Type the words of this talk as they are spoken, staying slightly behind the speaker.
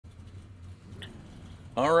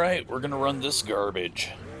Alright, we're gonna run this garbage.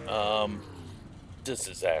 This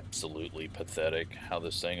is absolutely pathetic how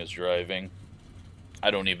this thing is driving.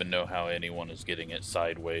 I don't even know how anyone is getting it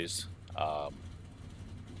sideways.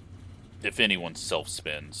 If anyone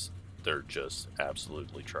self-spins, they're just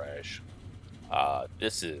absolutely trash.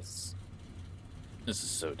 This is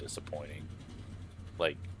so disappointing.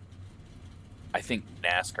 Like, I think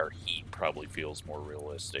NASCAR Heat probably feels more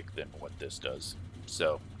realistic than what this does.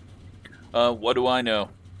 So, what do I know?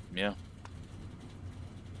 Yeah.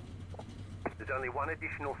 There's only one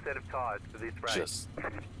additional set of tires for this race.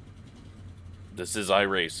 This is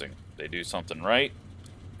iRacing. They do something right,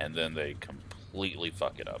 and then they completely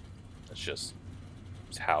fuck it up. It's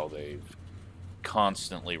how they've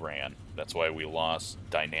constantly ran. That's why we lost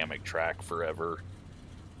dynamic track forever.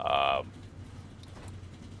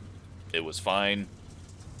 It was fine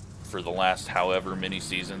for the last however many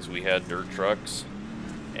seasons we had dirt trucks,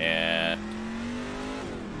 and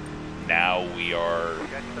now we are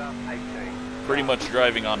pretty much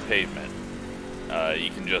driving on pavement. You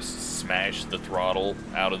can just smash the throttle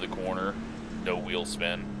out of the corner, no wheel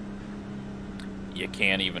spin. You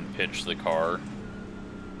can't even pitch the car.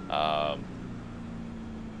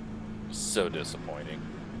 So disappointing.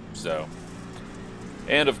 So,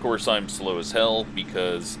 and of course I'm slow as hell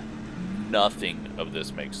because nothing of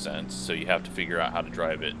this makes sense. So you have to figure out how to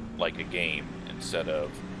drive it like a game instead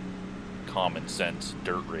of common sense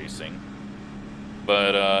dirt racing.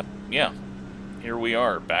 But yeah, here we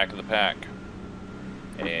are, back of the pack.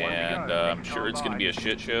 And I'm sure it's going to be a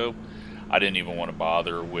shit show. I didn't even want to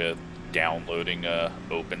bother with downloading a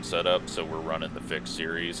open setup, so we're running the fixed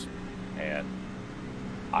series, and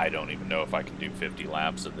I don't even know if I can do 50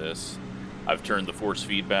 laps of this. I've turned the force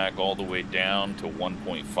feedback all the way down to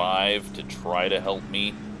 1.5 to try to help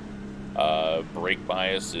me. Brake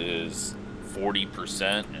bias is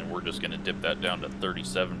 40%, and we're just going to dip that down to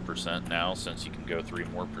 37% now, since you can go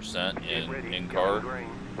 3% more in car.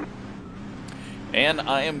 And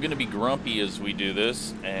I am going to be grumpy as we do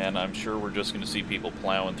this, and I'm sure we're just going to see people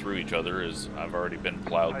plowing through each other, as I've already been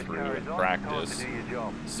plowed through in practice.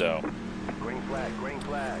 So,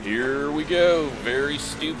 here we go. Very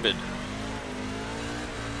stupid.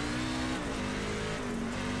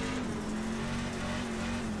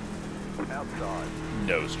 Outside.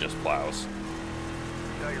 Nose just plows.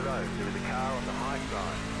 Stay low. There is a car on the high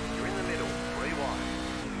side. You're in the middle. 3 wide.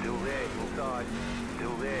 Still there. Inside.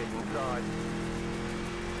 Still there. Inside.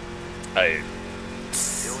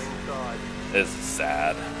 Still inside. This is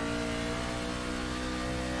sad.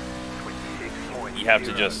 You have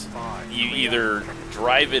to just, you either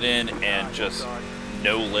drive it in and just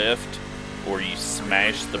no lift, or you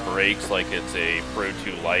smash the brakes like it's a Pro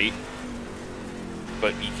 2 Lite.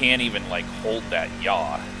 But you can't even like hold that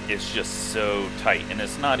yaw. It's just so tight, and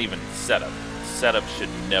it's not even setup. Setup should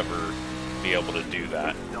never be able to do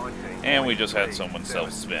that. And we just had someone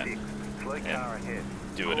self-spin and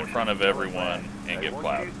do it in front of everyone and get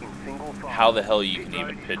plowed. How the hell you can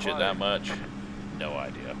even pitch it that much? No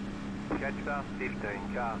idea.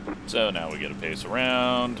 So now we get a pace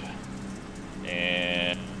around,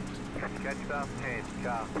 and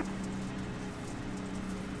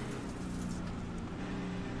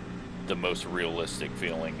the most realistic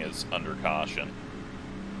feeling is under caution.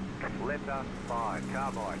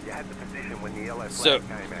 So,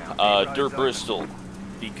 Dirt Bristol,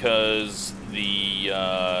 because the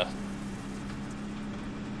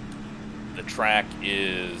track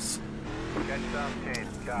is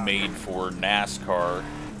made for NASCAR,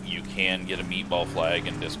 you can get a meatball flag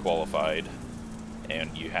and disqualified,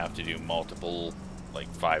 and you have to do multiple,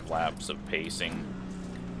 like 5 laps of pacing.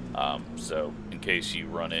 So in case you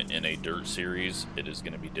run it in a dirt series, it is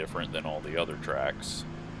going to be different than all the other tracks.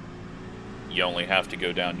 You only have to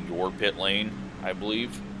go down your pit lane, I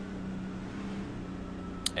believe.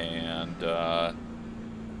 And, God,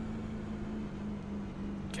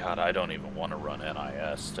 I don't even want to run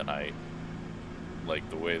NIS tonight. Like,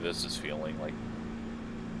 the way this is feeling, like,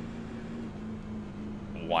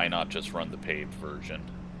 why not just run the paved version?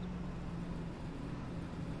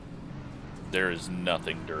 There is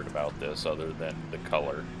nothing dirt about this other than the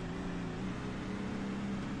color.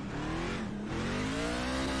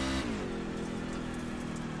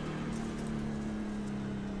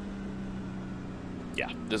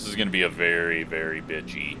 Yeah, this is going to be a very, very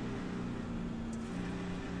bitchy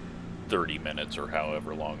 30 minutes or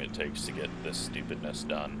however long it takes to get this stupidness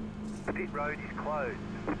done. The pit road is closed.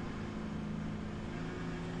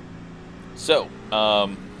 So,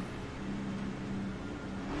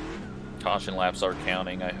 caution laps are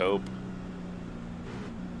counting, I hope.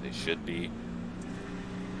 They should be.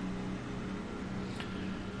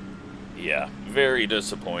 Yeah, very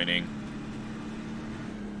disappointing.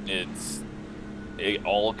 It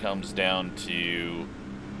all comes down to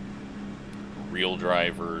real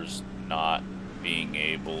drivers not being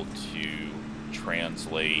able to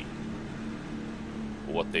translate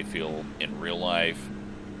what they feel in real life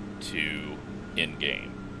to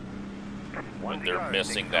in-game. When they're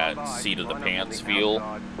missing that seat of the pants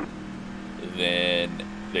feel, then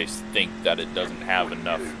they think that it doesn't have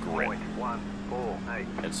enough grip.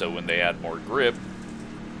 And so when they add more grip,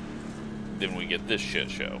 then we get this shit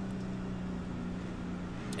show.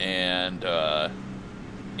 And,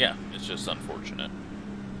 yeah, it's just unfortunate.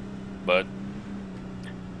 But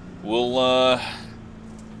we'll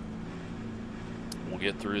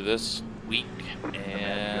get through this week,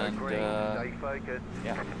 and,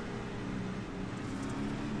 yeah.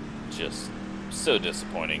 Just so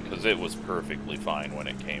disappointing, because it was perfectly fine when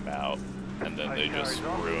it came out, and then they just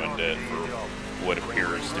ruined it for what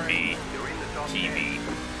appears to be TV.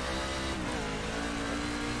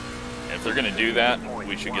 And if they're gonna do that,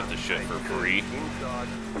 we should get this shit for free.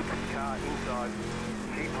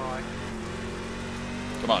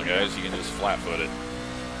 Come on, guys, you can just flat-foot it.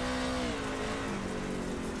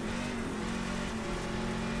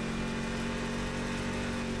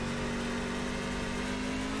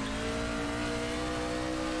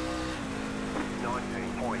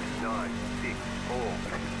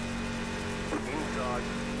 Inside,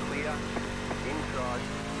 clear, inside.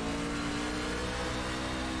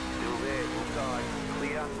 Still there, inside,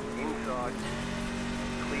 clear, inside,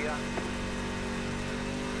 clear.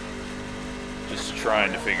 Just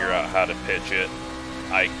trying to figure out how to pitch it.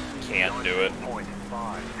 I can't do it.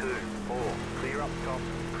 5, 2, 4, clear up top,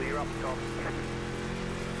 clear up top.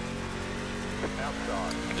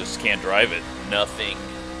 Outside. I just can't drive it. Nothing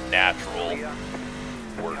natural Clear.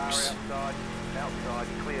 works. Outside, outside,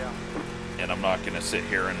 clear. And I'm not going to sit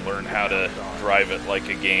here and learn how to drive it like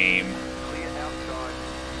a game Clear outside,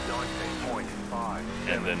 19.5.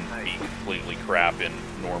 and then be completely crap in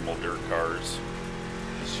normal dirt cars.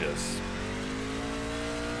 It's just...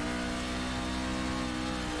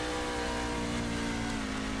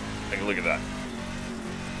 Like, look at that.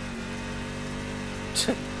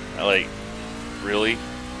 Like, really?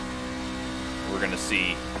 We're gonna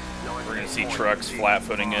see trucks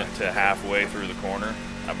flat-footing it to halfway through the corner.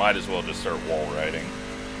 I might as well just start wall riding.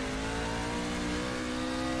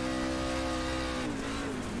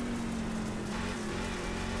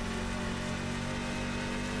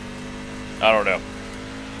 I don't know.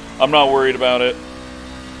 I'm not worried about it.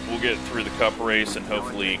 We'll get through the cup race and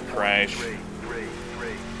hopefully crash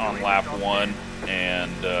on lap 1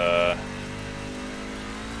 and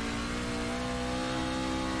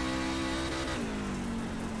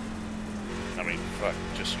I mean, fuck,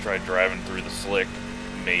 just try driving through the slick.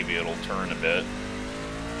 Maybe it'll turn a bit.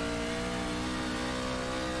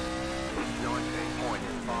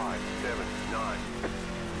 19.579.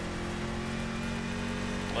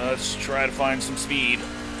 Let's try to find some speed.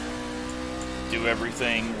 Do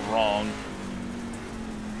everything wrong.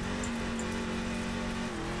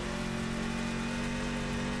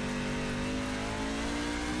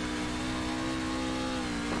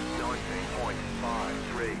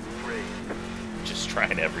 Just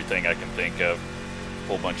trying everything I can think of.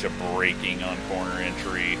 Whole bunch of braking on corner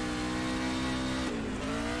entry.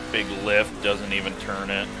 Big lift, doesn't even turn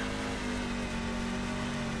it.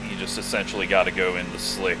 You just essentially got to go in the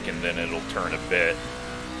slick and then it'll turn a bit.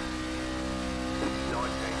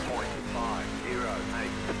 19.508.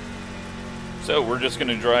 So we're just going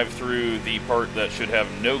to drive through the part that should have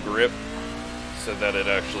no grip so that it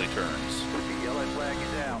actually turns. The yellow flag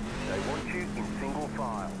is out. They want you in single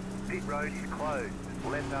file. Pit road is closed.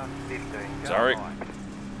 Letter 15. Sorry.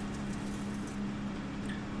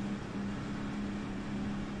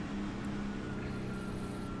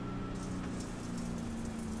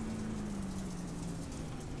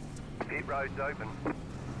 Pit road's open.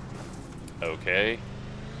 Okay.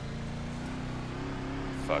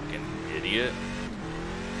 Fucking idiot.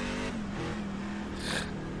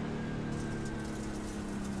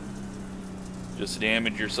 Just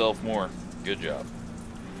damage yourself more. Good job.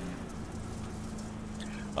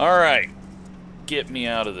 Alright. Get me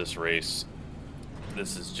out of this race.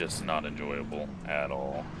 This is just not enjoyable at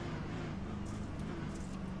all.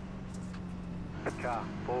 Car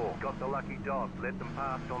 4. Got the lucky dog. Let them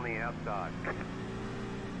pass on the outside.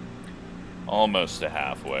 Almost to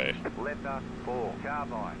halfway. Letter 4.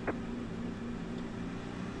 Carbine.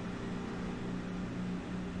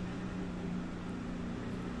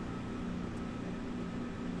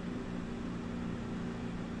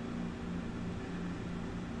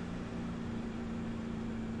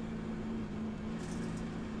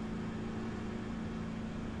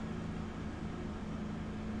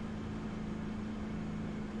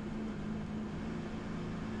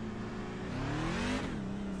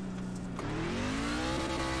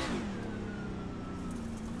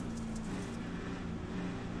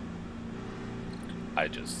 I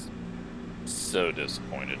just so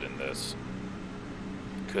disappointed in this.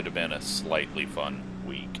 Could have been a slightly fun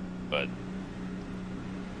week, but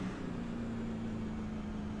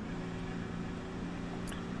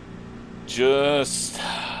just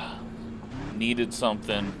needed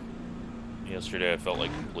something. Yesterday I felt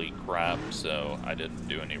like complete crap, so I didn't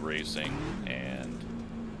do any racing, and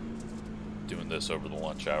doing this over the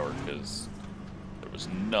lunch hour because there was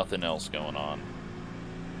nothing else going on.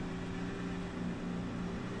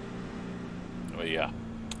 But yeah,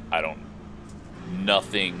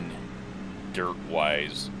 nothing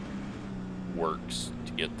dirt-wise works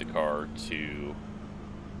to get the car to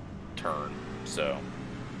turn, so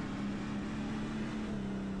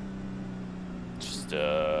just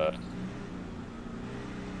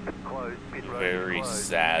very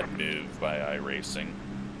sad move by iRacing.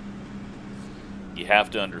 You have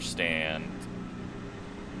to understand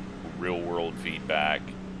real-world feedback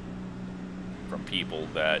from people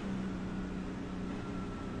that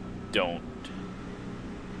don't.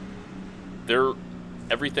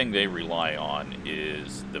 Everything they rely on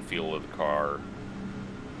is the feel of the car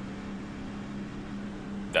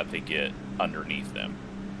that they get underneath them.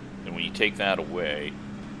 And when you take that away,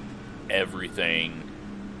 everything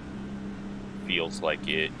feels like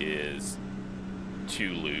it is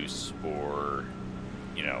too loose, or,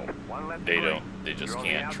 you know, they just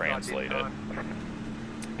can't translate it.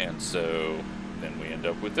 And so then we end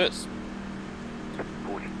up with this.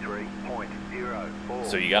 43.04.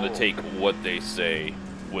 So you got to take what they say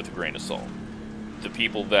with a grain of salt. The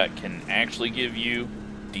people that can actually give you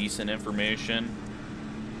decent information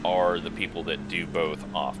are the people that do both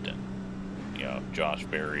often. You know, Josh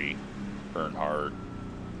Berry, Earnhardt,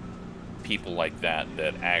 people like that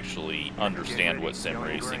that actually understand what sim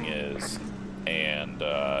racing is and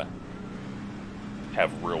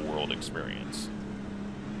have real world experience.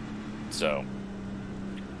 So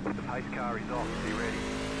the pace car is off, be ready.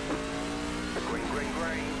 Green, green,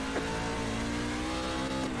 green.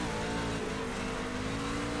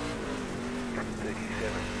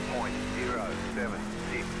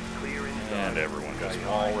 .076, clear inside. And everyone goes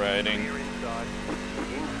wall riding. Clear inside.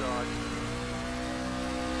 Inside.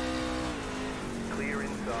 Clear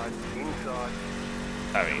inside. Inside.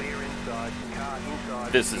 I mean, clear inside. Car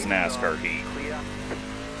inside. This is NASCAR heat. Clear.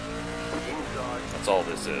 Inside. That's all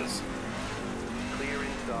this is. Clear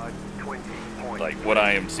inside. 20. Like, what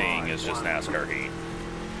I am seeing is just NASCAR heat.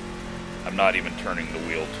 I'm not even turning the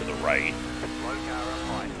wheel to the right. Low car up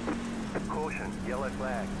height. Caution, yellow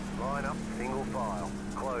flag. Line up, single file.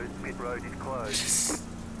 Closed, pit road is closed. This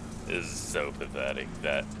is so pathetic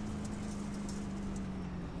that...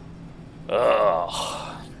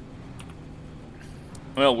 Ugh.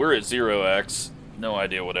 Well, we're at 0x. No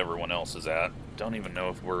idea what everyone else is at. Don't even know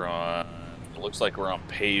if we're on... It looks like we're on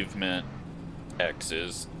pavement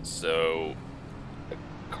X's, so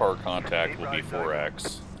car contact will be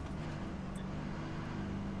 4x.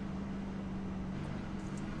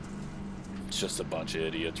 It's just a bunch of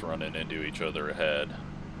idiots running into each other ahead.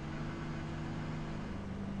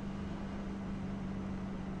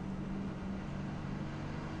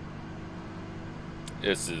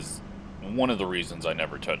 This is one of the reasons I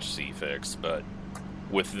never touch C-Fix, but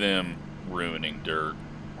with them ruining dirt,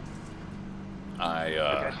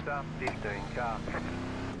 I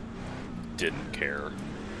didn't care.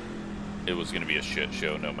 It was going to be a shit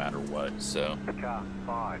show no matter what, so car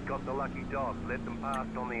 5 got the lucky dog. Let them pass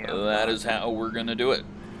on the outside. that is how we're going to do it.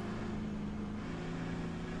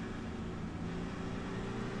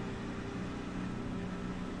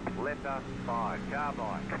 Left us 5 car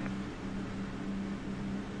bike.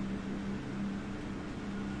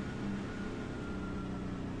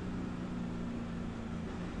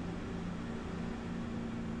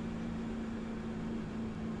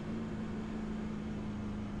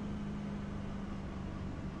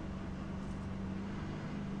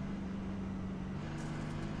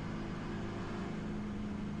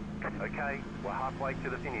 Okay, we're halfway to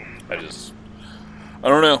the finish. I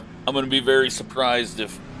don't know. I'm going to be very surprised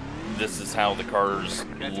if this is how the cars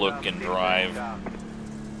look and drive,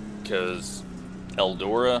 because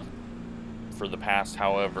Eldora, for the past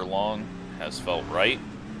however long, has felt right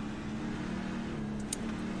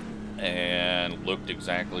and looked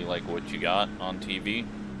exactly like what you got on TV.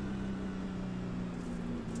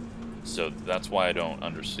 So that's why I don't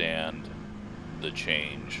understand the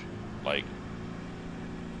change. Like,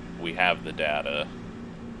 we have the data,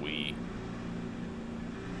 we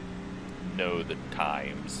know the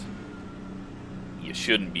times. You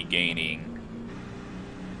shouldn't be gaining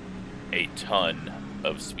a ton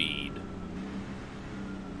of speed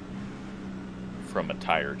from a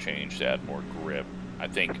tire change to add more grip. I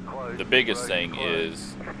think the biggest thing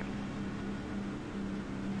is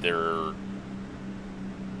their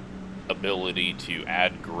ability to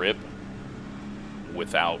add grip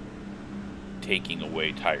without taking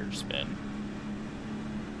away tire spin.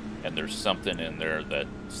 And there's something in there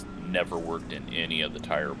that's never worked in any of the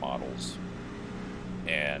tire models.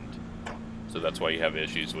 And so that's why you have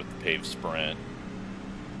issues with the paved sprint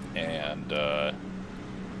and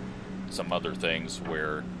some other things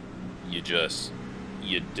where you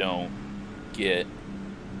don't get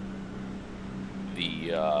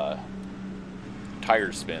the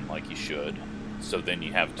tire spin like you should, so then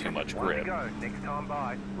you have too much grip. Next time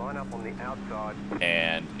by, line up on the outside.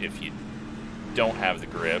 And if you don't have the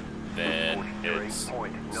grip, then it's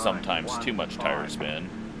sometimes too much tire spin,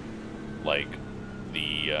 like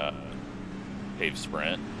the paved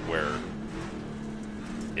sprint, where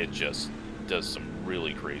it just does some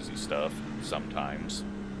really crazy stuff sometimes.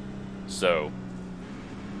 So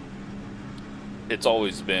it's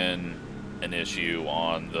always been an issue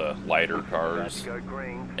on the lighter cars,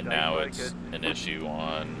 and now it's an issue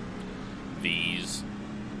on these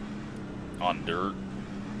on dirt.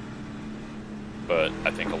 But I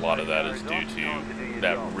think a lot of that is due to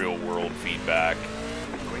that real world feedback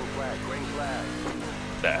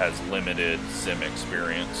that has limited sim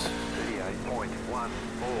experience.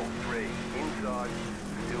 38.143 inside,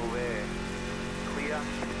 still there, clear.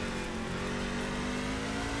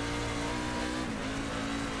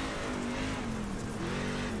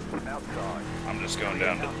 Outside. I'm just going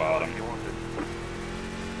down to the bottom.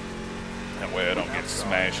 That way I don't get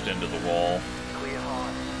smashed into the wall. Clear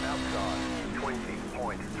high, outside,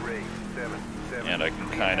 20.377. And I can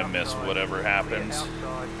kind of miss whatever happens.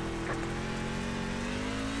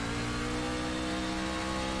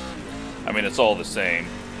 I mean, it's all the same.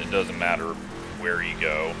 It doesn't matter where you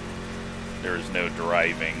go. There is no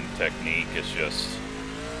driving technique. It's just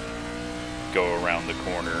go around the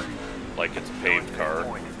corner like it's a paved car.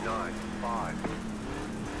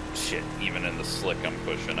 Shit, even in the slick I'm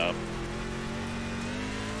pushing up.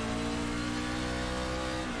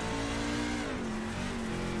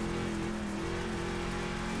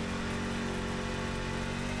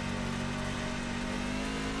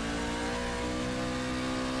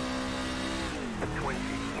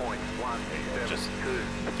 Just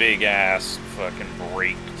big ass fucking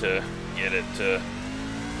brake to get it to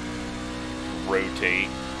rotate.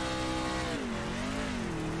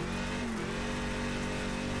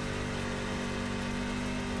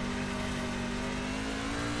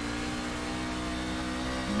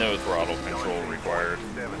 No throttle control required.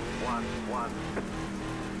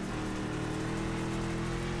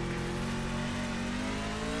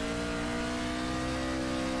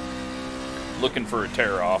 Looking for a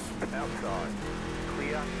tear off. Outside.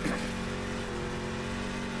 Clear.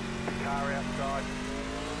 Car outside.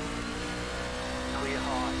 Clear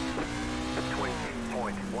high.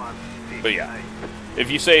 20.168. But yeah, if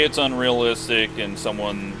you say it's unrealistic and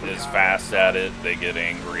someone is fast at it, they get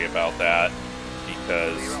angry about that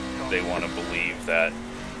because they want to believe that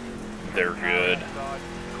they're good.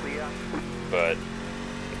 But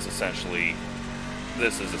it's essentially,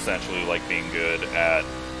 this is essentially like being good at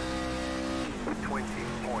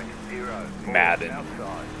Madden.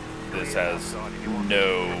 This has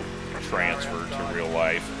no transfer to real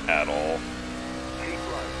life at all.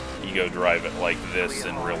 You go drive it like this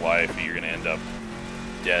in real life, you're going to end up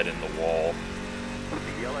dead in the wall.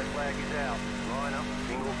 The yellow flag is out. Line up,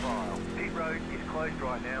 single file. Pit road is closed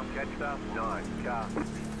right now. Catch stuff, 9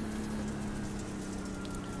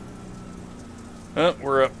 car.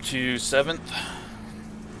 We're up to 7th.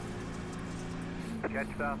 Catch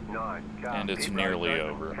stuff, 9 car. And it's nearly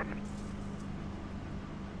over.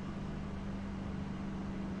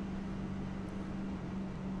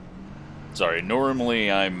 Sorry, normally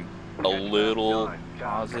I'm a little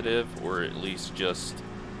positive, or at least just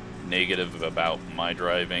negative about my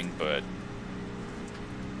driving, but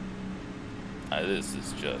this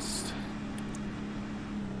is just...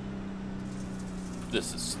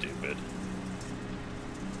 this is stupid.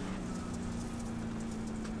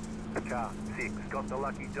 Car 6, got the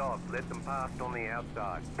lucky dog, let them pass on the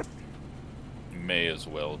outside. You may as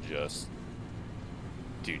well just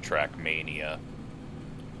do Trackmania.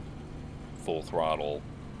 Full throttle,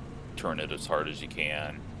 turn it as hard as you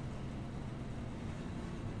can.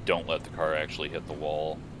 Don't let the car actually hit the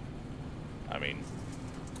wall. I mean,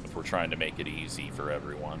 if we're trying to make it easy for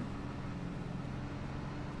everyone.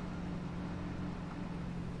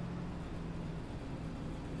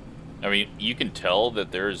 I mean, you can tell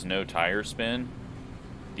that there is no tire spin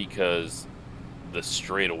because the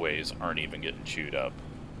straightaways aren't even getting chewed up.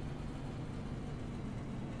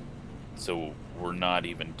 So we're not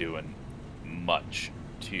even doing much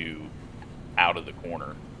to out of the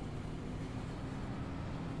corner.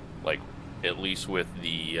 Like, at least with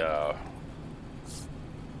the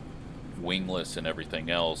wingless and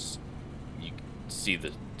everything else, you can see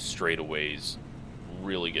the straightaways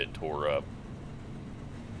really get tore up.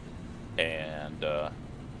 And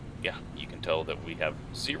yeah, you can tell that we have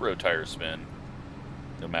 0 tire spin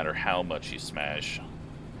no matter how much you smash,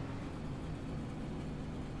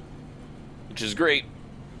 which is great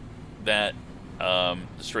that the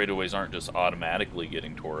straightaways aren't just automatically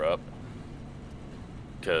getting tore up,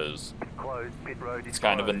 because it's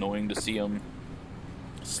kind of annoying to see them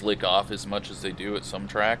slick off as much as they do at some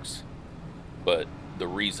tracks. But the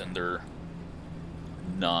reason they're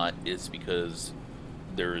not is because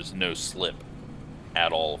there's no slip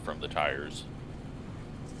at all from the tires.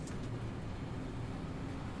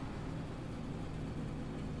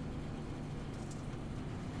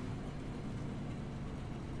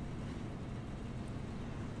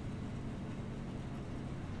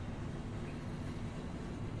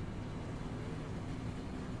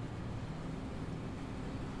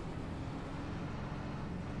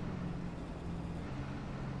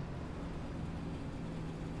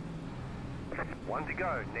 One to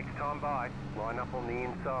go. Next time by. Line up on the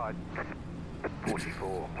inside.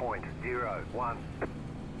 44.01.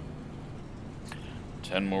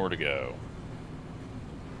 10 more to go.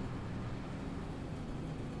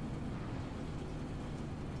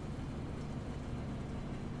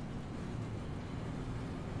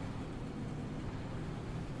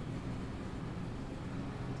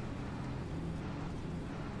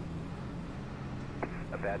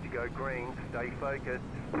 About to go green. Stay focused.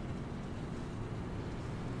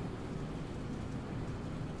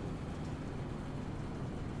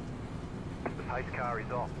 Pace car is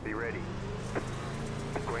off. Be ready.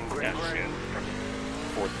 Green, green, Yeah, green. shit.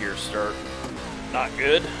 4th gear start. Not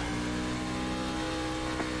good.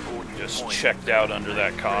 Just checked out under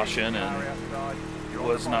that caution and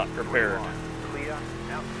was not prepared. Clear,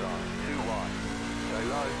 outside, 2 wide. Stay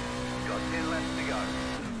low. Got 10 laps to go.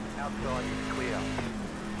 Outside is clear.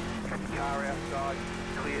 Car outside,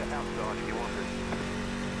 clear outside if you want it.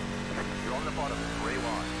 You're on the bottom, 3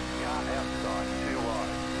 wide. Car outside, 2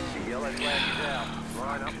 wide. The yellow flag is out.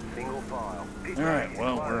 Line up, single file. Alright,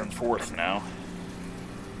 well, we're in 4th now.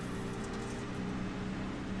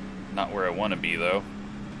 Not where I want to be, though,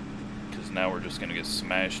 because now we're just going to get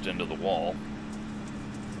smashed into the wall.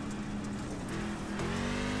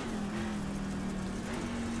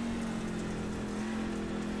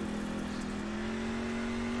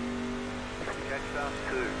 Catch up,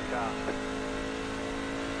 2, start.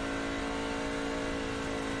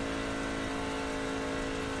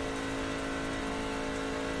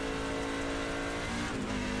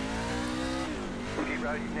 Pit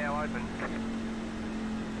road is now open.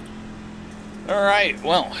 Alright,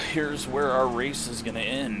 well, here's where our race is going to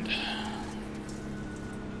end.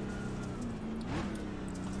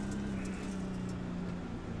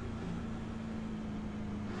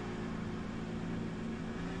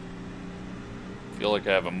 I feel like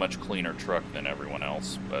I have a much cleaner truck than everyone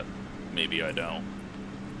else, but maybe I don't.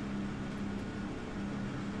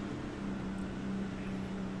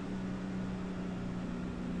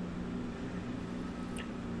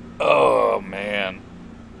 Oh, man.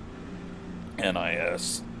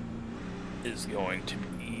 NIS is going to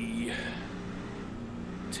be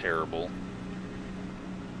terrible.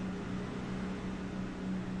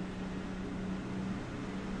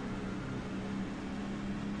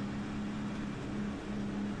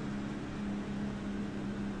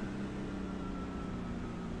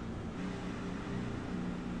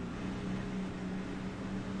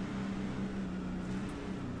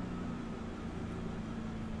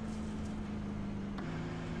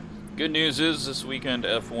 Good news is this weekend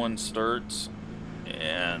F1 starts,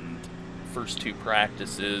 and first 2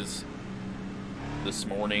 practices this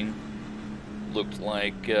morning looked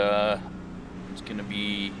like it's going to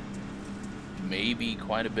be maybe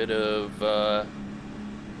quite a bit of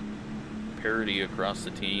parity across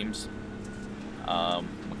the teams.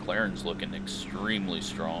 McLaren's looking extremely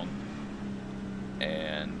strong,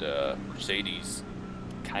 and Mercedes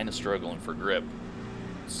kind of struggling for grip.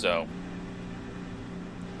 So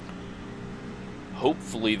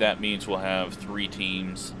hopefully that means we'll have 3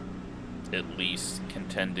 teams at least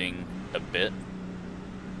contending a bit.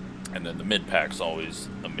 And then the mid-pack's always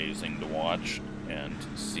amazing to watch and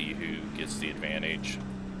see who gets the advantage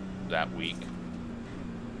that week.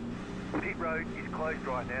 Pit road is closed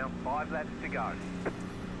right now. 5 laps to go.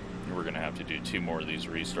 We're going to have to do 2 more of these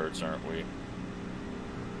restarts, aren't we?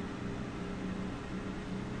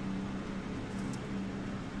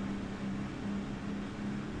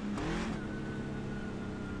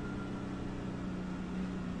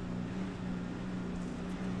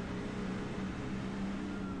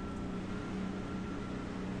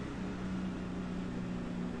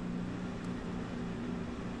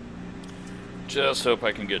 Just hope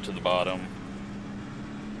I can get to the bottom.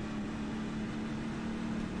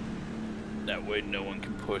 That way no one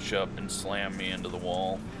can push up and slam me into the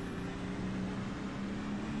wall.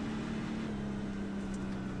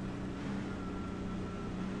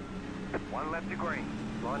 One left to green.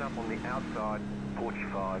 Line up on the outside.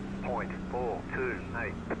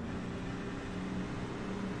 45.428.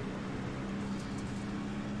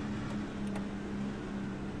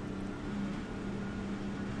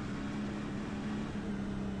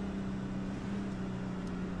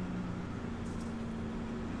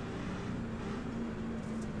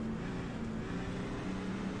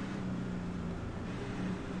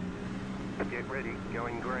 Get ready,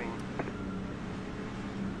 going green.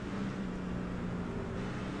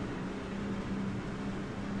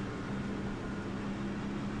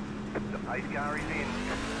 The pace car is in.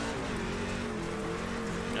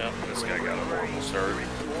 Yep, this guy got a horrible start. You're in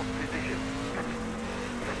fourth position.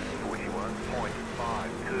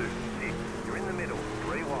 41.526. You're in the middle,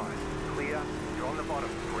 3 wide. Clear. You're on the bottom,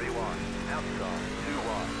 3 wide. Outside, 2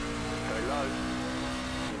 wide. Go low.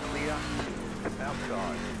 Clear.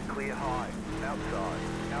 Outside. Clear high. Outside.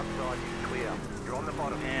 Outside is clear. You're on the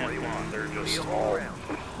bottom, 3 wide. They're just clear all... around.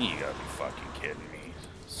 You gotta be fucking kidding me.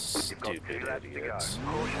 You've got 2 Stupid laps to go. idiots.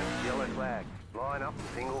 Caution, yellow flag. Line up,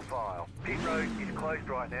 single file. Pit road is closed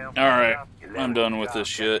right now. Alright, 11 I'm done with cars. this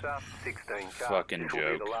shit. Next up, 16 cars. Fucking This will be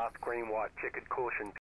joke. the last green, white, checkered caution.